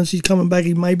ACL, since he's coming back?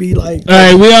 He might be like... All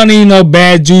right, we don't need no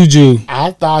bad juju.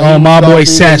 I thought on my boy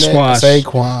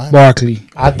Saquon Barkley.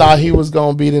 I thought he was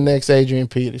going to be the next Adrian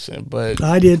Peterson, but...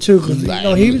 I did too, because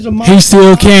he was a... He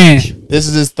still can. This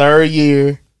is his third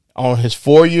year on his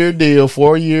 4-year deal.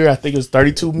 4 year, I think it was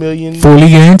 $32 million.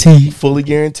 Fully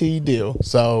guaranteed deal.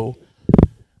 So,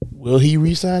 will he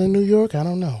re-sign in New York? I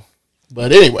don't know.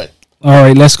 But anyway. All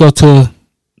right, let's go to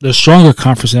the stronger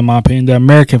conference, in my opinion, the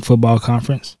American Football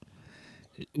Conference,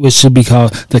 which should be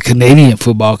called the Canadian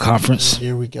Football Conference.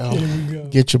 Here we go.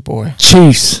 Get your boy.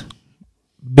 Chiefs,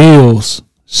 Bills,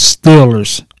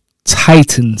 Steelers,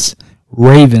 Titans,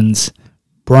 Ravens,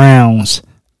 Browns,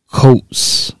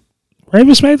 Colts.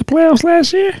 Ravens made the playoffs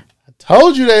last year? I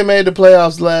told you they made the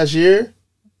playoffs last year.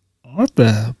 What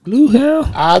the blue hell?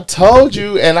 I told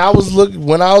you, and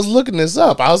when I was looking this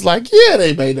up, I was like, yeah,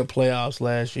 they made the playoffs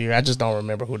last year. I just don't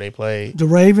remember who they played. The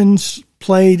Ravens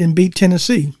played and beat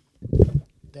Tennessee.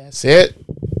 That's it.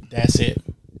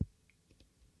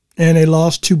 And they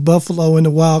lost to Buffalo in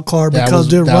the wild card because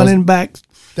their running back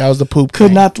that was the poop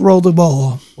could not throw the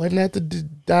ball. Wasn't that the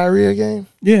diarrhea game?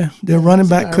 Yeah, their running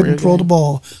back couldn't throw the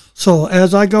ball. So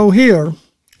as I go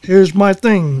here's my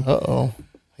thing. Uh-oh.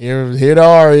 Here the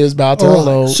R is about to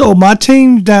unload. So my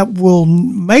team that will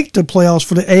make the playoffs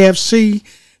for the AFC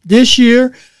this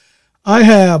year, I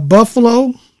have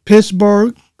Buffalo,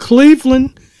 Pittsburgh,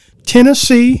 Cleveland,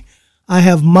 Tennessee. I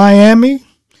have Miami.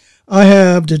 I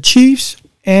have the Chiefs,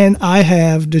 and I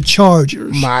have the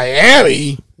Chargers.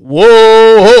 Miami?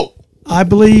 Whoa! I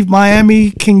believe Miami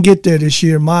can get there this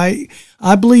year.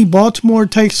 I believe Baltimore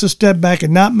takes a step back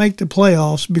and not make the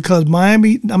playoffs because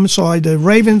the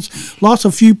Ravens lost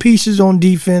a few pieces on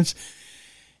defense,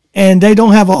 and they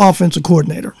don't have an offensive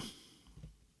coordinator.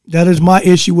 That is my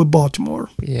issue with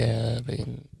Baltimore. Yeah,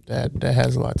 that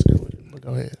has a lot to do with it. But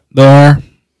go ahead. There are,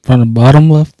 from the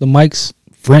bottom of the mic's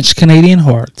French-Canadian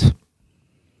heart,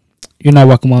 you're not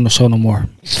welcome on the show no more.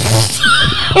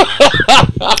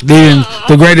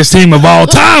 The greatest team of all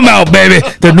time out, baby.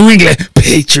 The New England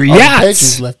Patriots. The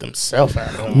Patriots left themselves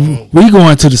out. We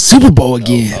going to the Super Bowl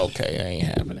again. Okay, that ain't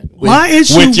happening.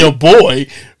 With your boy,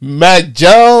 Mac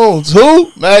Jones.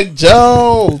 Who? Mac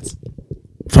Jones.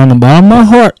 From the bottom of my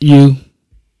heart,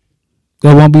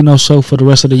 there won't be no show for the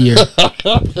rest of the year.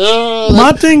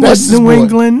 My thing was New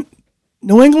England.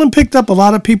 New England picked up a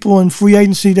lot of people in free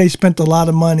agency. They spent a lot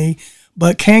of money.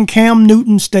 But can Cam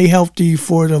Newton stay healthy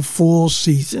for the full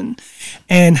season?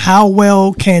 And how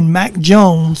well can Mac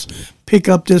Jones pick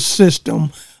up this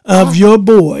system of your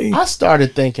boy? I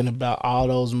started thinking about all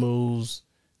those moves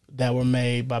that were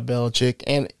made by Belichick,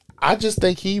 and I just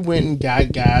think he went and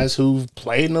got guys who've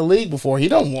played in the league before. He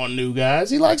don't want new guys.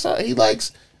 He likes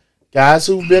guys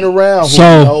who've been around,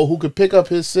 who could pick up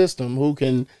his system, who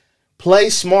can play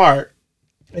smart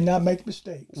and not make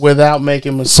mistakes. without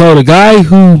making mistakes. So the guy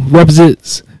who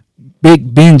represents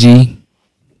Big Benji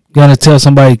gonna tell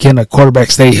somebody, can a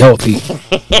quarterback stay healthy?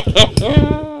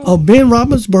 Ben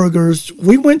Roethlisberger's,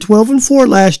 we went 12-4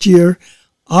 last year.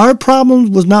 Our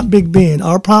problem was not Big Ben.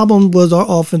 Our problem was our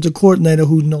offensive coordinator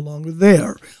who's no longer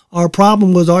there. Our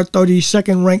problem was our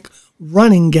 32nd ranked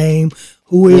running game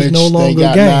who is Which no longer they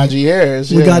got game. Najee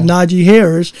Harris. We got Najee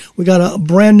Harris. We got a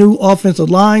brand new offensive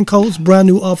line coach, brand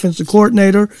new offensive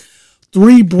coordinator,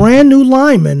 3 brand new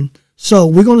linemen. So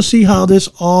we're going to see how this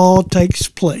all takes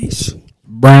place.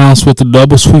 Browns with the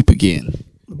double sweep again.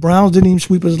 The Browns didn't even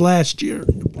sweep us last year.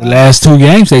 The last 2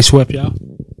 games they swept y'all.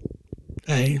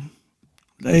 Hey,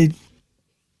 they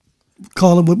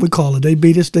call it what we call it. They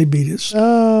beat us. They beat us.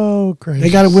 Oh, crazy. They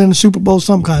got to win the Super Bowl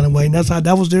some kind of way, and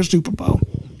that was their Super Bowl.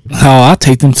 Oh, I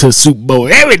take them to the Super Bowl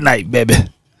every night, baby.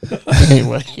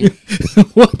 Anyway.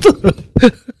 What the?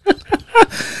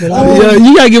 But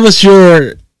You gotta give us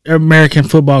your American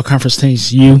Football Conference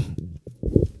teams.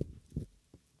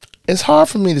 It's hard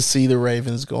for me to see the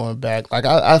Ravens going back. Like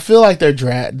I feel like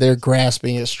they're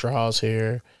grasping at straws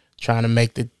here, trying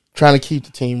to keep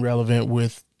the team relevant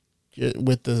with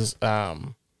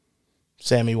the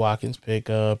Sammy Watkins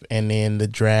pickup and then the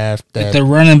draft. If they're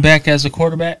running back as a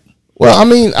quarterback. Well, I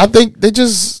mean, I think they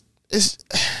just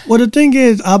well, the thing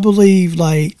is, I believe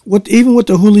even with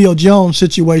the Julio Jones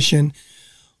situation,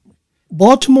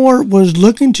 Baltimore was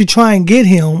looking to try and get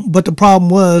him, but the problem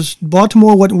was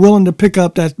Baltimore wasn't willing to pick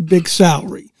up that big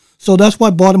salary. So that's why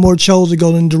Baltimore chose to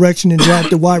go in the direction and draft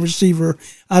the wide receiver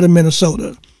out of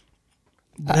Minnesota.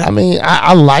 I mean,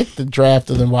 I like the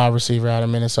draft of the wide receiver out of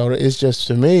Minnesota. It's just,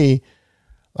 to me,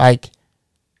 like,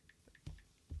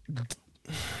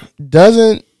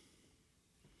 doesn't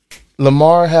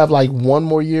Lamar have like one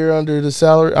more year under the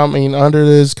salary? I mean, under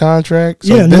his contract?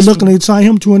 So and they're looking to sign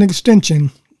him to an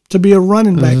extension to be a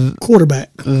running back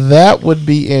quarterback. That would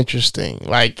be interesting.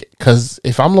 Like, because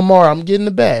if I'm Lamar, I'm getting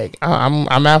the bag.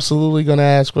 I'm absolutely going to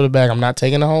ask for the bag. I'm not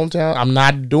taking the hometown. I'm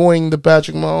not doing the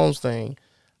Patrick Mahomes thing.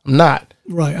 I'm not.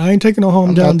 Right. I ain't taking no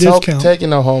hometown discount. Taking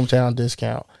no hometown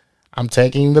discount. I'm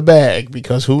taking the bag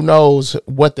because who knows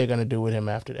what they're going to do with him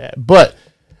after that. But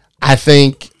I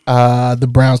think the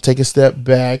Browns take a step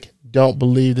back. Don't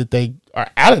believe that they are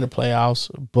out of the playoffs,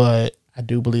 but I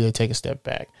do believe they take a step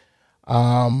back.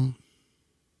 The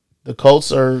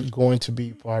Colts are going to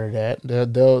be part of that.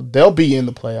 They'll be in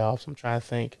the playoffs. I'm trying to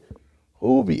think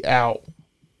who will be out.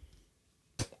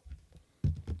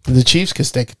 The Chiefs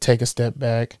could take a step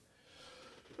back.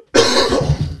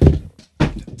 I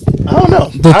don't know.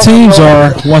 The teams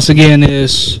are, once again,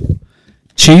 is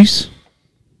Chiefs.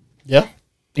 Yeah.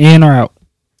 In or out?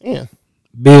 In.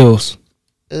 Bills.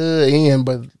 In,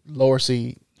 but lower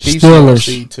seed. Chiefs Steelers. lower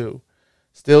seed too.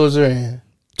 Steelers are in.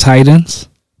 Titans.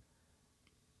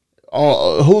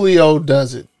 Julio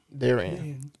does it. They're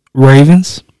in.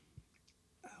 Ravens.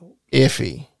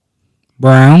 Iffy.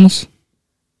 Browns.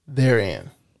 They're in.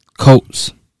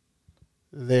 Colts.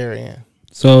 They're in.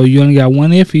 So you only got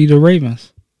one iffy, the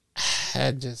Ravens.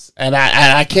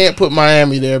 I can't put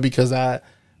Miami there because I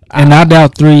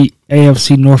doubt 3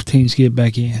 AFC North teams get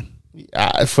back in.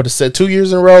 For the 2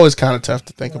 years in a row, it's kind of tough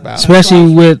to think about.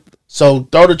 Especially with. So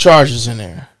throw the Chargers in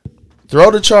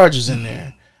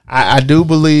there. I do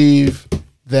believe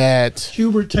that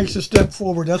Hubert takes a step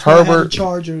forward. That's why I have the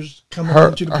Chargers coming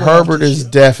into the playoffs. Herbert is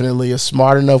definitely a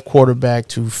smart enough quarterback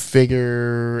to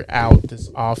figure out this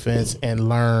offense and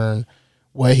learn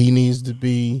what he needs to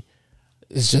be.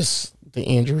 It's just the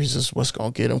injuries is what's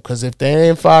going to get him. Because if they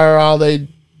didn't fire all their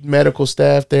medical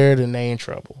staff there, then they in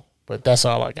trouble. But that's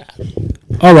all I got.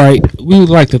 All right. We would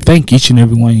like to thank each and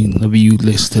every one of you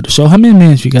listen to the show. How many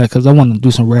minutes you got? Because I want to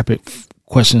do some rapid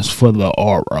questions for the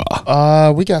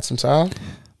aura. We got some time.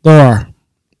 Laura,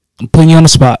 I'm putting you on the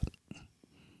spot.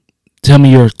 Tell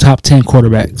me your top 10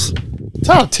 quarterbacks.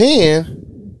 Top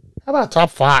 10? How about top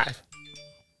 5?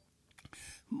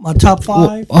 My top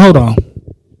 5? Well, hold on.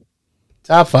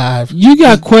 Top 5. You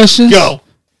got questions? Go.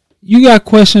 You got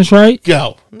questions, right?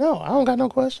 Go. No, I don't got no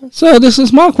questions. So this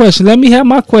is my question. Let me have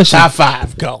my question. Top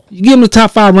 5. Go. You give them the top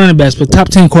 5 running backs, but top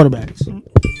 10 quarterbacks.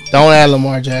 Don't add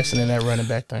Lamar Jackson in that running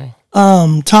back thing.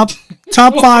 Top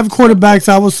 5 quarterbacks.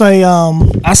 I would say.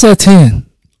 I said 10.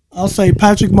 I'll say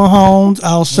Patrick Mahomes.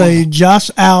 I'll say Josh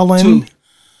Allen. 2.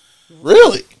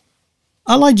 Really?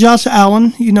 I like Josh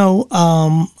Allen. You know,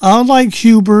 I like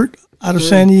Hubert out of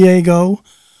San Diego.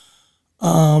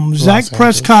 Zach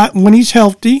Prescott when he's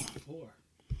healthy.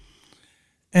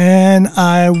 And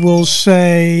I will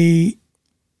say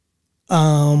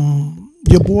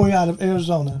your boy out of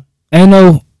Arizona. Ain't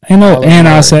no, and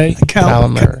I say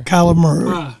Kyler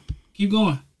Murray. keep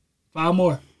going. 5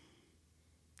 more.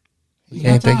 You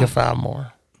can't think of 5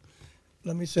 more.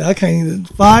 Let me see. I can't even.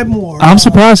 5 more. I'm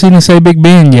surprised he didn't say Big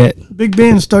Ben yet. Big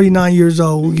Ben's 39 years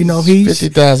old. You know, he's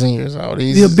 50,000 years old.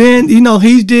 Ben, you know,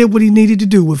 he did what he needed to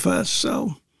do with us.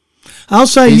 So I'll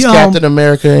say he's Captain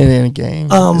America in the game.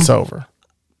 It's over.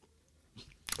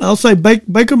 I'll say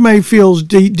Baker Mayfield's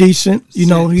decent. You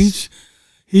know, he's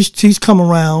come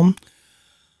around.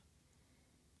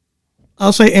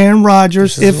 I'll say Aaron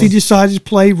Rodgers if he decides to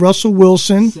play Russell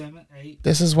Wilson. 7, 8.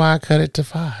 This is why I cut it to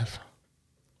 5.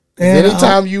 And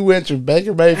anytime you mention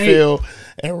Baker Mayfield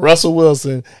and Russell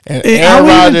Wilson and Aaron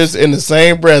Rodgers in the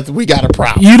same breath, we got a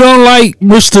problem. You don't like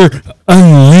Mr.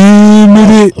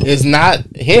 Unlimited. It's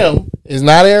not him. It's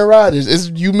not Aaron Rodgers. It's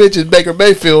you mentioned Baker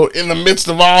Mayfield in the midst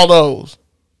of all those.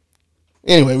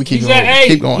 Anyway, we keep going.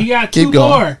 Keep going. He got keep 2 going.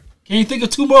 more. Can you think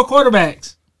of 2 more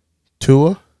quarterbacks?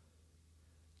 Tua,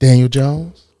 Daniel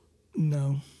Jones,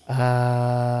 No.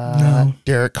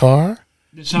 Derek Carr,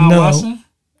 Deshaun Watson.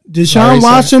 Deshaun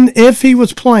Watson, if he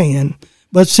was playing,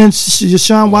 but since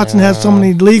Deshaun Watson has so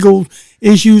many legal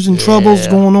issues and troubles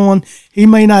going on, he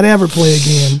may not ever play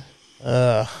again.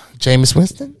 Jameis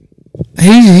Winston.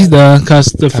 He's done because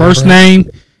the first name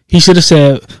he should have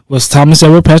said was Thomas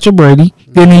Edward Patrick Brady.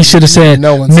 Then he should have said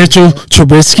Mitchell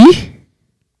Trubisky.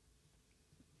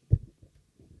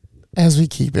 As we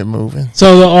keep it moving.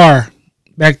 So the R.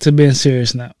 Back to being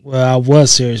serious now. Well, I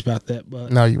was serious about that,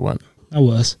 but no, you weren't. I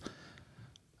was.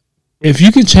 If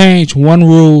you could change one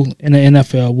rule in the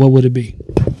NFL, what would it be?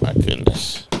 My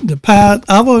goodness.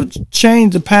 I would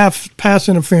change the pass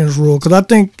interference rule because I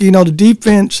think, you know, the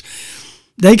defense,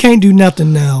 they can't do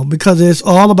nothing now because it's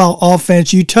all about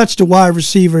offense. You touch the wide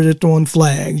receiver, they're throwing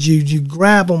flags. You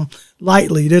grab them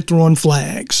lightly, they're throwing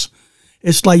flags.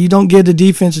 It's like you don't give the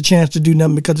defense a chance to do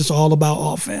nothing because it's all about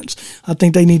offense. I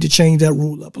think they need to change that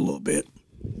rule up a little bit.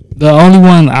 The only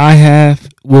one I have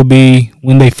will be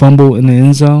when they fumble in the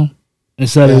end zone.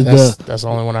 Instead of that's the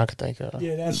only one I could think of.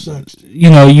 Yeah, that sucks.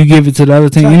 You know, you give it to the other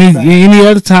team. Any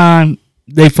other time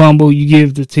they fumble, you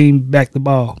give the team back the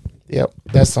ball. Yep,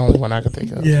 that's the only one I could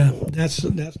think of. Yeah, that's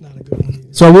not a good one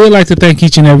either. So we'd like to thank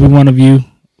each and every one of you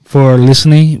for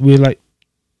listening. You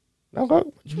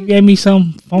gave me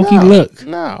some funky look.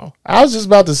 No, I was just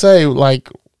about to say, like,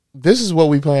 this is what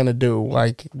we plan to do.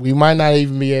 Like, we might not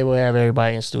even be able to have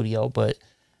everybody in studio, but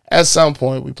at some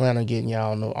point, we plan on getting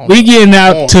y'all on we getting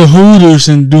out to Hooters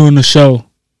and doing the show.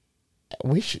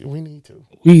 We need to.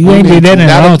 We ain't did that in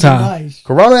a long time. Nice.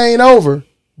 Corona ain't over,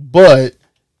 but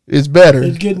it's better.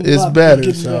 It's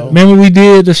better. So remember we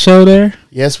did the show there?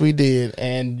 Yes, we did.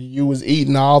 And you was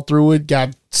eating all through it,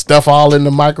 got stuff all in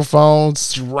the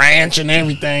microphones, ranch and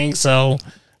everything. So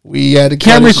we had to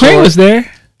Cameron Quinn was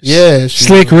there. Yeah.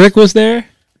 Slick Rick was there.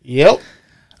 Yep.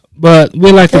 But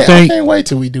we'd like to thank. I can't wait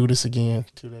till we do this again.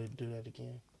 Do that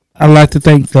again. I'd like to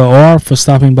thank the R for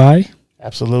stopping by.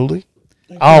 Absolutely.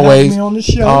 Always. Me on the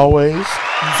show. Always.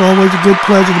 It's always a good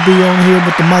pleasure to be on here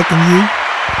with the Mike and you.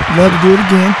 Love to do it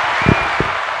again.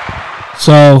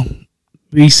 So,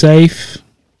 be safe,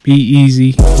 be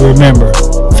easy. Remember,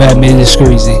 Fat Man is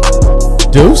Screezy.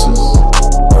 Deuces.